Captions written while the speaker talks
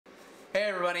Hey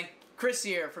everybody, Chris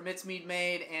here from It's Meat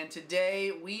Made, and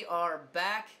today we are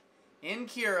back in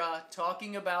Cura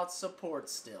talking about support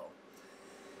still.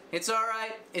 It's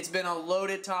alright, it's been a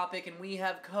loaded topic and we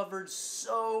have covered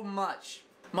so much.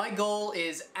 My goal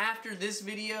is after this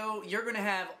video, you're going to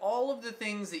have all of the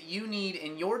things that you need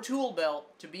in your tool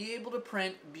belt to be able to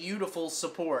print beautiful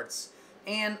supports.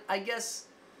 And I guess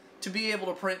to be able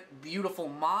to print beautiful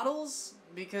models,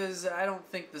 because I don't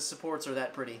think the supports are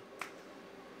that pretty.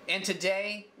 And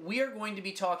today, we are going to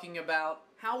be talking about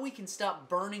how we can stop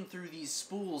burning through these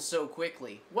spools so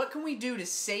quickly. What can we do to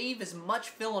save as much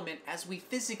filament as we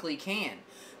physically can?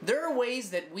 There are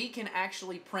ways that we can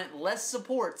actually print less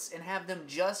supports and have them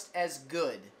just as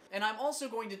good. And I'm also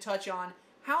going to touch on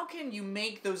how can you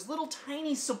make those little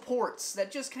tiny supports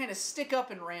that just kind of stick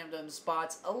up in random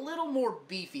spots a little more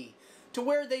beefy, to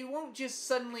where they won't just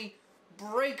suddenly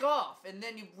break off and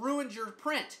then you've ruined your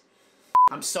print.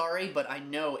 I'm sorry, but I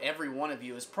know every one of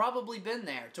you has probably been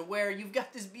there, to where you've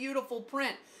got this beautiful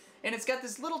print, and it's got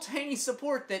this little tiny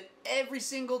support that every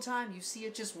single time you see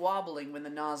it just wobbling when the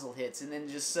nozzle hits, and then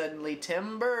just suddenly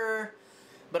timber.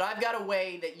 But I've got a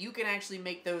way that you can actually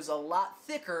make those a lot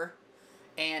thicker,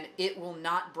 and it will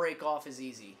not break off as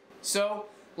easy. So,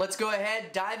 let's go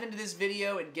ahead, dive into this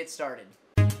video, and get started.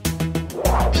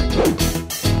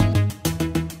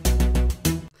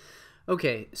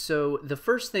 Okay, so the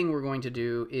first thing we're going to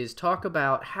do is talk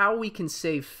about how we can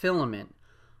save filament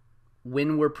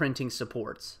when we're printing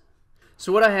supports.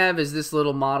 So what I have is this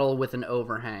little model with an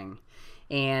overhang,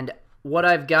 and what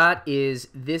I've got is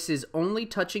this is only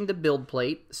touching the build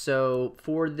plate. So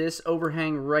for this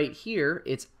overhang right here,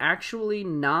 it's actually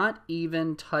not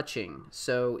even touching,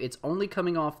 so it's only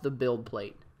coming off the build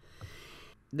plate.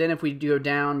 Then if we go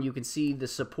down, you can see the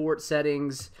support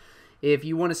settings. If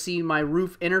you want to see my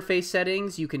roof interface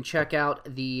settings, you can check out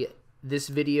this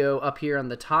video up here on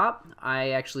the top.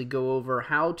 I actually go over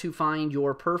how to find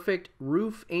your perfect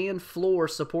roof and floor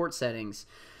support settings.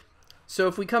 So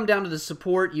if we come down to the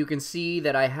support, you can see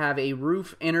that I have a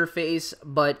roof interface,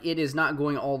 but it is not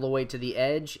going all the way to the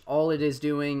edge. All it is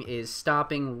doing is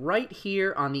stopping right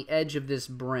here on the edge of this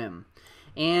brim.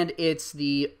 And it's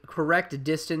the correct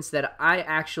distance that I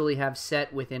actually have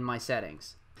set within my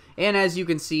settings. And as you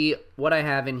can see, what I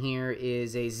have in here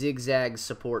is a zigzag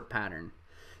support pattern.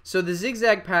 So the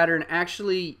zigzag pattern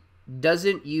actually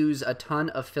doesn't use a ton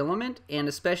of filament, and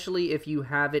especially if you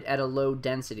have it at a low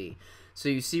density. So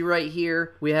you see right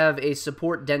here, we have a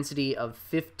support density of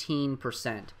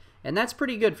 15%. And that's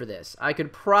pretty good for this. I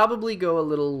could probably go a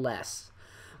little less,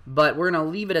 but we're going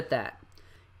to leave it at that.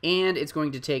 And it's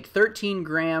going to take 13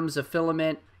 grams of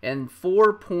filament and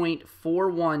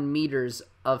 4.41 meters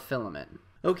of filament.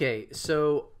 Okay,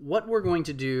 so what we're going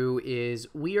to do is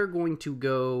we are going to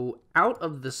go out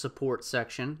of the support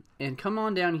section and come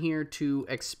on down here to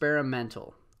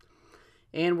experimental.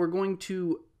 And we're going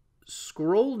to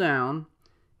scroll down,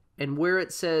 and where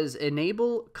it says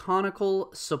enable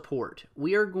conical support,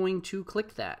 we are going to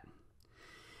click that.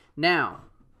 Now,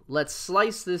 let's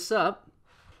slice this up,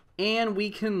 and we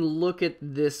can look at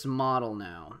this model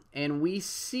now. And we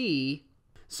see...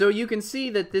 So you can see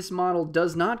that this model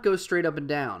does not go straight up and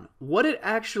down. What it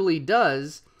actually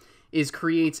does is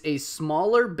creates a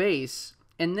smaller base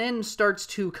and then starts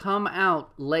to come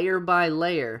out layer by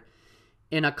layer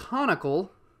in a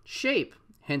conical shape,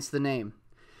 hence the name.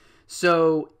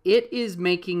 So it is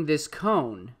making this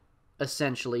cone,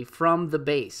 essentially, from the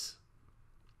base.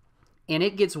 And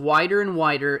it gets wider and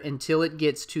wider until it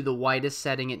gets to the widest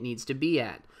setting it needs to be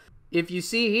at. If you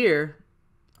see here,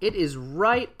 it is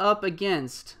right up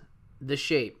against the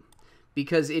shape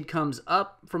because it comes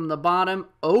up from the bottom,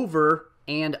 over,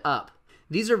 and up.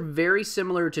 These are very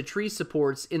similar to tree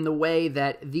supports in the way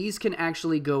that these can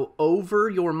actually go over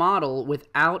your model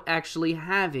without actually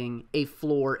having a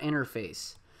floor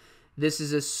interface. This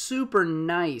is a super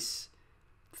nice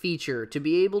feature to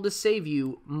be able to save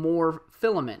you more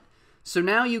filament. So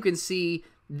now you can see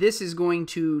this is going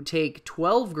to take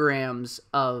 12 grams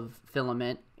of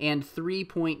filament and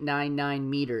 3.99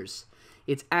 meters.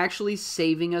 It's actually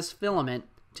saving us filament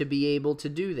to be able to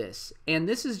do this. And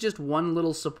this is just one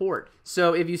little support.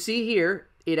 So if you see here,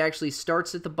 it actually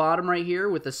starts at the bottom right here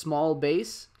with a small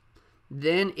base.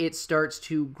 Then it starts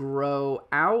to grow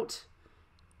out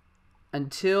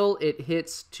until it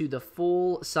hits to the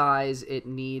full size it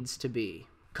needs to be.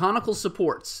 Conical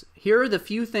supports. Here are the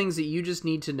few things that you just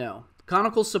need to know.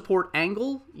 Conical support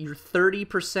angle, you're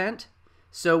 30%.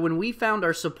 So when we found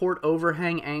our support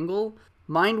overhang angle,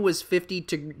 mine was 50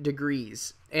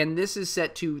 degrees, and this is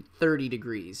set to 30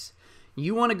 degrees.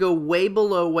 You want to go way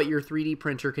below what your 3D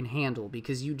printer can handle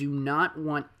because you do not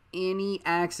want any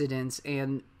accidents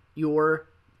and your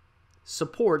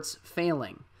supports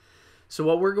failing. So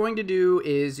what we're going to do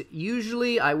is,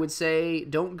 usually I would say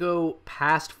don't go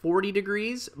past 40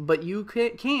 degrees, but you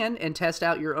can and test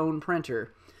out your own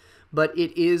printer. But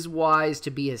it is wise to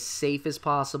be as safe as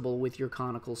possible with your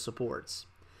conical supports.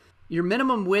 Your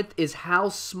minimum width is how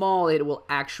small it will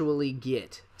actually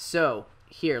get. So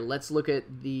here, let's look at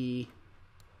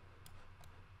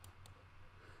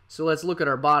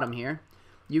our bottom here.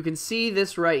 You can see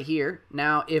this right here.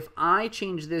 Now, if I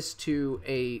change this to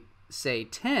a, say,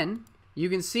 10, you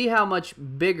can see how much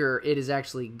bigger it has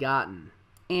actually gotten.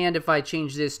 And if I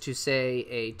change this to, say,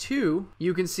 a 2,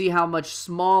 you can see how much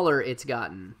smaller it's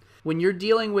gotten. When you're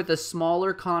dealing with a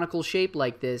smaller conical shape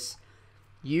like this,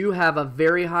 you have a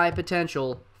very high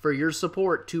potential for your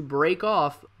support to break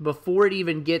off before it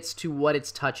even gets to what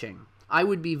it's touching. I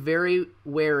would be very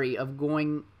wary of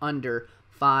going under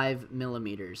 5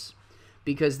 millimeters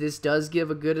because this does give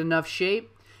a good enough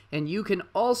shape, and you can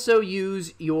also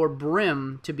use your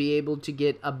brim to be able to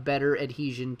get a better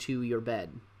adhesion to your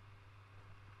bed.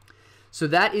 So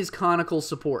that is conical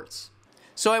supports.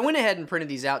 So I went ahead and printed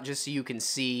these out just so you can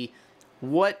see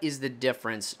what is the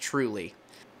difference truly.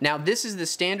 Now this is the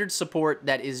standard support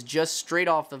that is just straight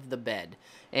off of the bed,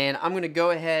 and I'm going to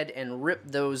go ahead and rip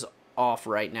those off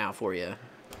right now for you.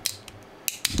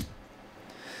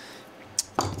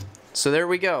 So there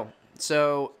we go.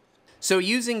 So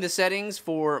using the settings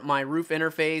for my roof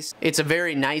interface, it's a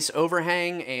very nice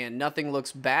overhang and nothing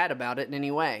looks bad about it in any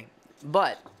way.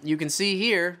 But you can see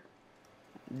here,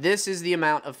 this is the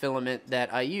amount of filament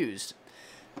that I used.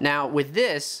 Now with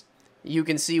this, you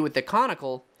can see with the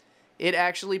conical, it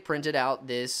actually printed out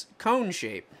this cone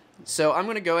shape. So I'm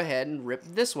going to go ahead and rip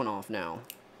this one off now.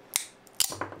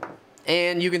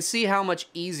 And you can see how much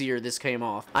easier this came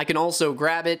off. I can also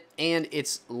grab it and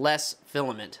it's less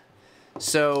filament.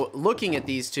 So looking at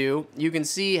these two, you can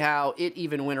see how it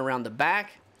even went around the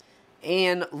back.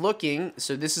 And looking,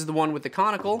 so this is the one with the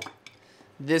conical,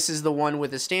 this is the one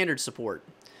with the standard support.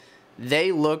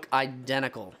 They look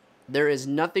identical. There is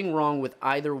nothing wrong with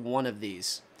either one of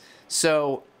these.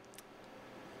 So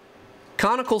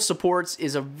conical supports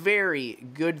is a very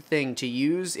good thing to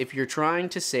use if you're trying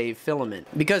to save filament,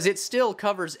 because it still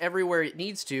covers everywhere it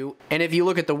needs to, and if you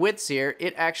look at the widths here,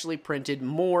 it actually printed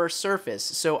more surface.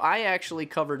 So I actually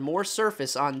covered more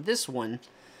surface on this one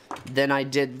than I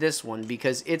did this one,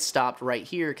 because it stopped right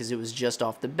here because it was just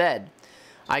off the bed.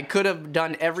 I could have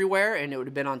done everywhere and it would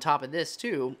have been on top of this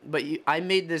too, but I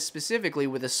made this specifically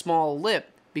with a small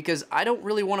lip because I don't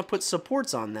really want to put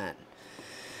supports on that.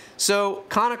 So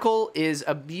conical is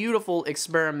a beautiful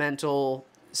experimental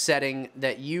setting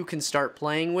that you can start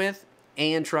playing with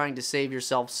and trying to save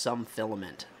yourself some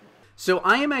filament. So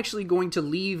I am actually going to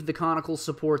leave the conical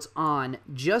supports on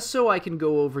just so I can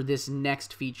go over this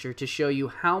next feature to show you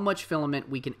how much filament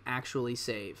we can actually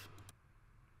save.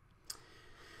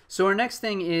 So our next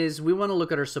thing is we want to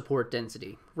look at our support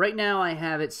density. Right now I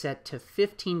have it set to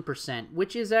 15%,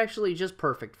 which is actually just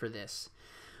perfect for this.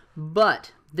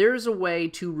 But there's a way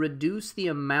to reduce the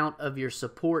amount of your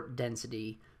support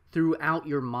density throughout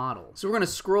your model. So we're going to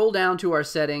scroll down to our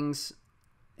settings,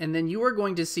 and then you are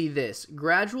going to see this,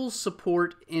 gradual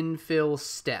support infill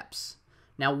steps.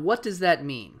 Now what does that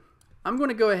mean? I'm going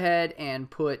to go ahead and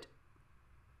put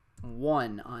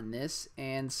 1 on this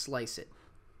and slice it.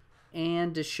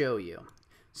 And to show you.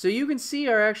 So you can see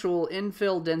our actual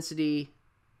infill density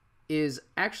is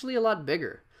actually a lot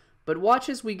bigger. But watch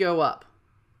as we go up.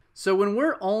 So when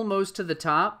we're almost to the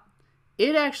top,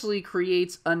 it actually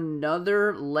creates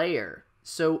another layer.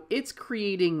 So it's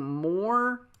creating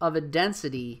more of a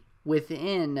density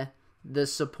within the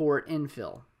support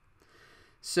infill.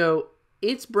 So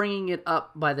it's bringing it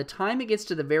up. By the time it gets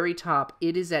to the very top,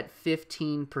 it is at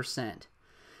 15%.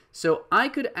 So I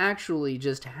could actually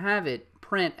just have it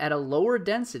print at a lower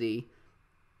density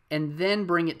and then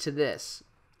bring it to this.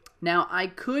 Now I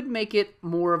could make it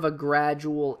more of a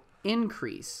gradual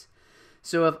increase.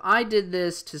 So if I did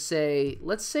this to say,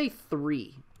 let's say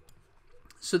 3.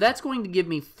 So that's going to give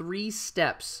me 3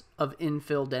 steps of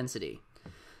infill density.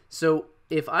 So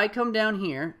if I come down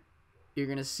here, you're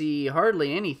going to see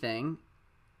hardly anything.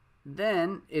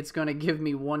 Then it's going to give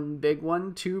me 1 big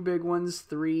one, 2 big ones,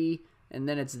 3, and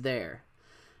then it's there.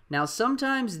 Now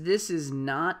sometimes this is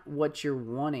not what you're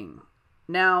wanting.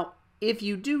 Now if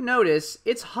you do notice,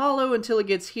 it's hollow until it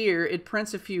gets here. It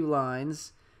prints a few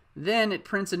lines, then it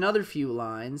prints another few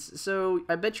lines. So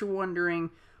I bet you're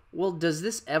wondering, well, does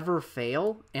this ever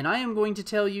fail? And I am going to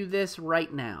tell you this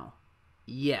right now.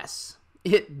 Yes,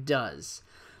 it does.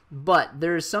 But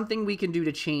there is something we can do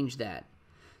to change that.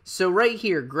 So right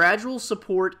here, gradual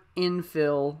support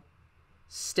infill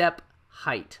step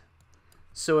height.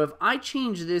 So if I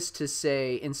change this to,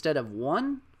 say, instead of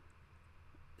 1,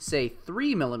 say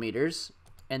 3 millimeters,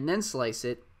 and then slice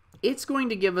it, it's going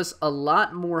to give us a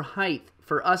lot more height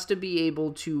for us to be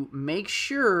able to make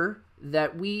sure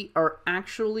that we are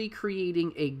actually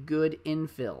creating a good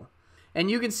infill.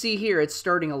 And you can see here it's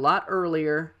starting a lot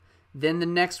earlier, then the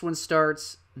next one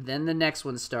starts, then the next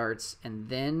one starts, and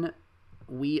then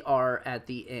we are at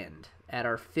the end at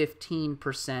our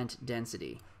 15%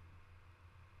 density.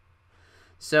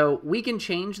 So we can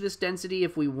change this density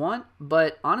if we want,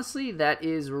 but honestly that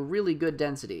is a really good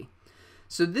density.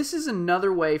 So this is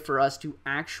another way for us to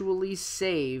actually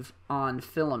save on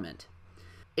filament.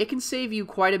 It can save you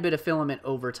quite a bit of filament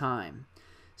over time.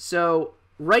 So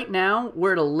right now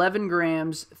we're at 11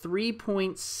 grams,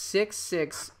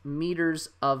 3.66 meters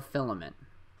of filament.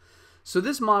 So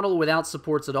this model without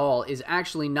supports at all is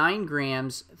actually 9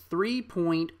 grams,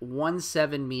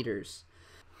 3.17 meters.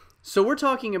 So we're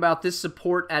talking about this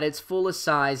support at its fullest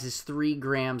size is 3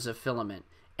 grams of filament.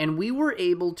 And we were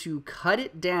able to cut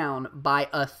it down by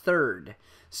 1/3.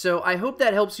 So I hope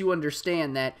that helps you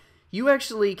understand that you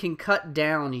actually can cut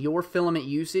down your filament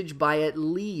usage by at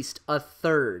least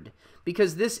 1/3.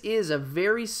 Because this is a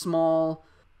very small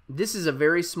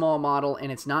model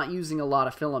and it's not using a lot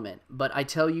of filament. But I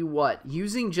tell you what,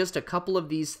 using just a couple of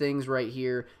these things right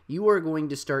here, you are going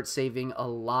to start saving a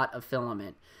lot of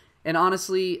filament. And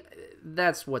honestly,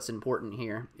 that's what's important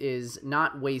here, is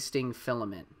not wasting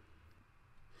filament.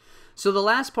 So the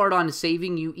last part on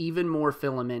saving you even more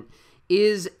filament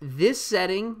is this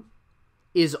setting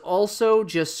is also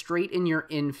just straight in your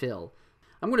infill.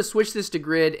 I'm going to switch this to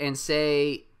grid and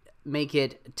say make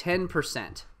it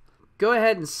 10%. Go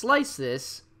ahead and slice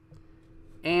this,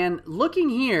 and looking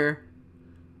here,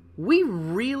 we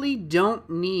really don't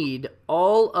need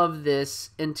all of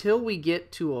this until we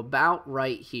get to about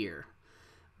right here.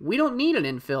 We don't need an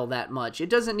infill that much. It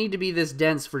doesn't need to be this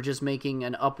dense for just making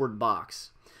an upward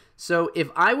box. So if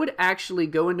I would actually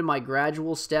go into my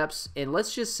gradual steps, and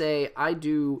let's just say I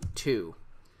do 2.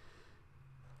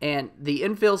 And the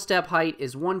infill step height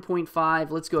is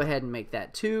 1.5. Let's go ahead and make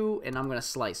that 2, and I'm going to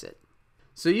slice it.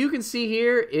 So you can see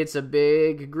here, it's a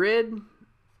big grid.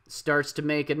 Starts to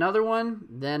make another one,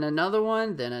 then another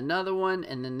one, then another one,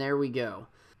 and then there we go.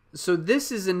 So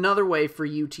this is another way for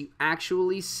you to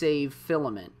actually save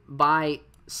filament by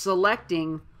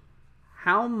selecting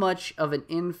how much of an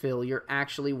infill you're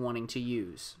actually wanting to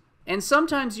use. And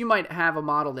sometimes you might have a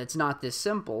model that's not this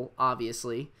simple,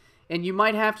 obviously, and you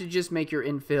might have to just make your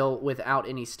infill without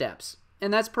any steps.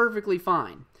 And that's perfectly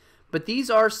fine. But these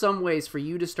are some ways for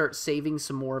you to start saving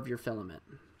some more of your filament.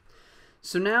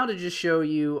 So now to just show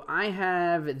you, I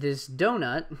have this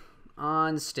donut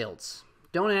on stilts.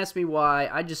 Don't ask me why,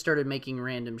 I just started making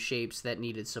random shapes that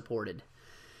needed supported.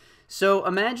 So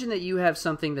imagine that you have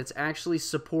something that's actually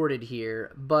supported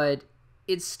here, but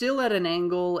it's still at an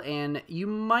angle and you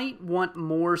might want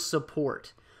more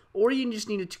support. Or you just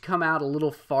need it to come out a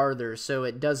little farther so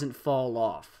it doesn't fall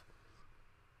off.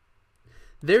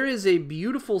 There is a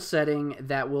beautiful setting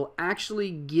that will actually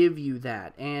give you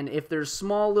that. And if there's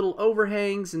small little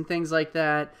overhangs and things like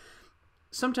that,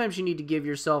 sometimes you need to give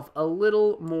yourself a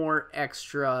little more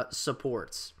extra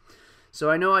supports. So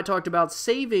I know I talked about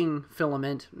saving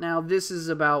filament. Now this is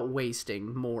about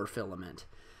wasting more filament.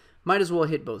 Might as well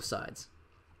hit both sides.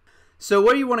 So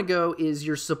where you want to go is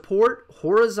your support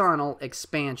horizontal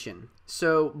expansion.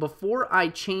 So before I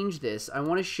change this, I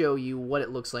want to show you what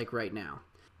it looks like right now.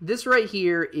 This right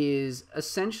here is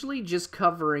essentially just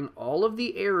covering all of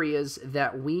the areas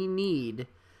that we need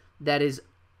that is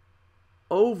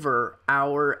over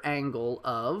our angle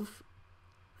of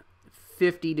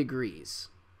 50 degrees.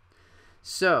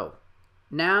 So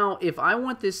now if I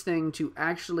want this thing to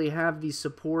actually have these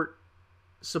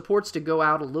supports to go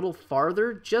out a little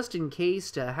farther, just in case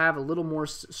to have a little more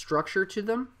structure to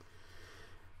them,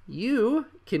 you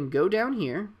can go down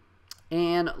here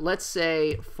and let's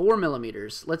say 4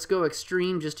 millimeters. Let's go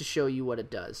extreme just to show you what it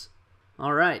does.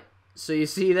 All right, so you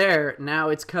see there, now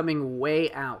it's coming way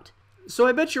out. So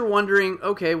I bet you're wondering,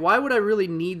 okay, why would I really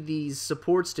need these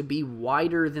supports to be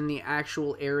wider than the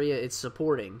actual area it's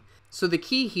supporting? So the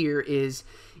key here is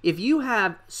if you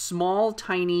have small,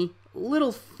 tiny,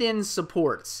 little thin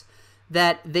supports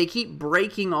that they keep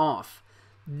breaking off,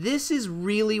 this is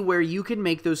really where you can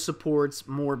make those supports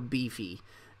more beefy.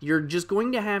 You're just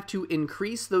going to have to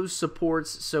increase those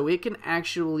supports so it can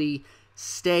actually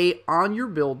stay on your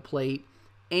build plate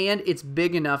and it's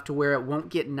big enough to where it won't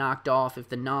get knocked off if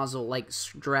the nozzle like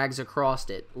drags across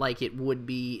it like it would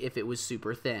be if it was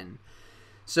super thin.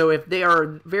 So if they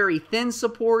are very thin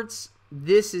supports,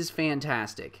 this is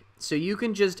fantastic. So you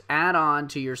can just add on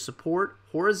to your support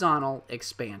horizontal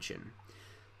expansion.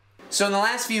 So in the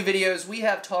last few videos, we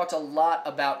have talked a lot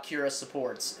about Cura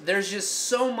supports. There's just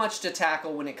so much to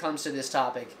tackle when it comes to this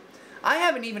topic. I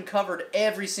haven't even covered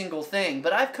every single thing,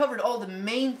 but I've covered all the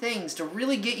main things to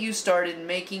really get you started in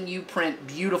making you print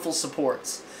beautiful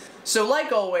supports. So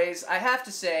like always, I have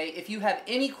to say, if you have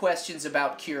any questions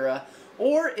about Cura,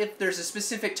 or if there's a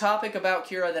specific topic about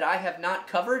Cura that I have not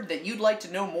covered that you'd like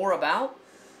to know more about,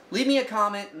 leave me a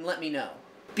comment and let me know.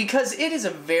 Because it is a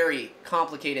very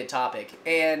complicated topic,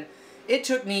 and it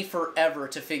took me forever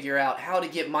to figure out how to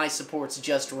get my supports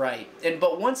just right.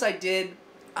 But once I did,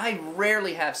 I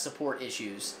rarely have support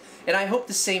issues, and I hope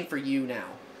the same for you now.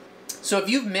 So if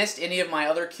you've missed any of my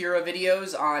other Cura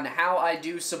videos on how I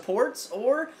do supports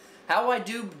or how I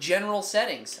do general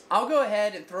settings, I'll go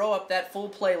ahead and throw up that full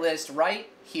playlist right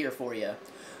here for you.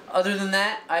 Other than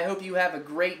that, I hope you have a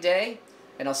great day,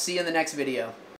 and I'll see you in the next video.